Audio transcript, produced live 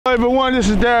Hello everyone, this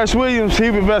is Darius Williams,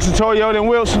 Hubert Vester Toyota in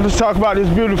Wilson. Let's talk about this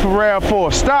beautiful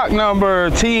Rav4, stock number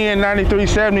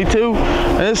TN9372.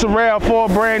 And it's a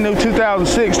Rav4 brand new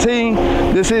 2016.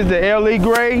 This is the LE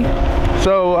gray.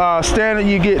 So standard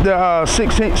you get the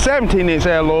 17-inch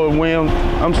alloy wheel.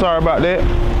 I'm sorry about that.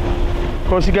 Of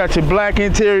course you got your black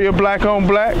interior, black on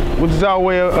black, which is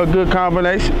always a good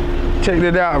combination. Check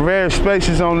that out, very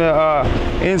spacious on the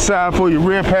inside for your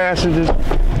rear passengers.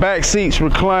 Back seats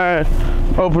recline.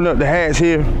 Open up the hatch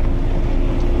here.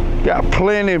 Got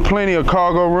plenty of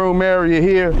cargo room area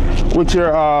here with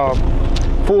your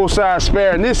full-size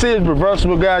spare. And this is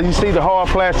reversible, guys. You see the hard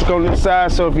plastic on this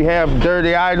side, so if you have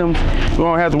dirty items, you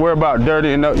won't have to worry about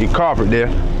dirtying up your carpet there.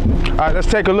 All right, let's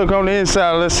take a look on the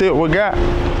inside. Let's see what we got.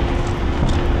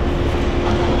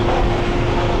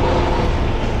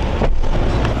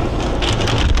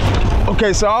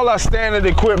 Okay, so all our standard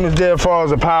equipment is there as far as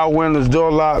the power windows,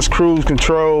 door locks, cruise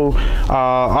control.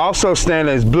 Also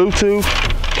standard is Bluetooth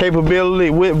capability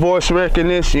with voice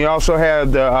recognition. You also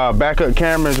have the backup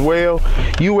camera as well.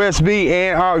 USB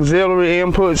and auxiliary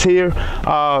inputs here.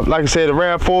 Like I said, the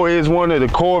Rav4 is one of the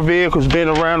core vehicles, been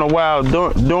around a while,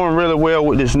 doing really well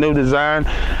with this new design.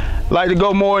 Like to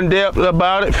go more in depth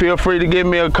about it, feel free to give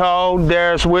me a call.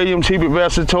 Darius Williams, Hubert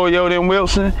Vester Toyota in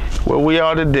Wilson, where we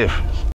are the difference.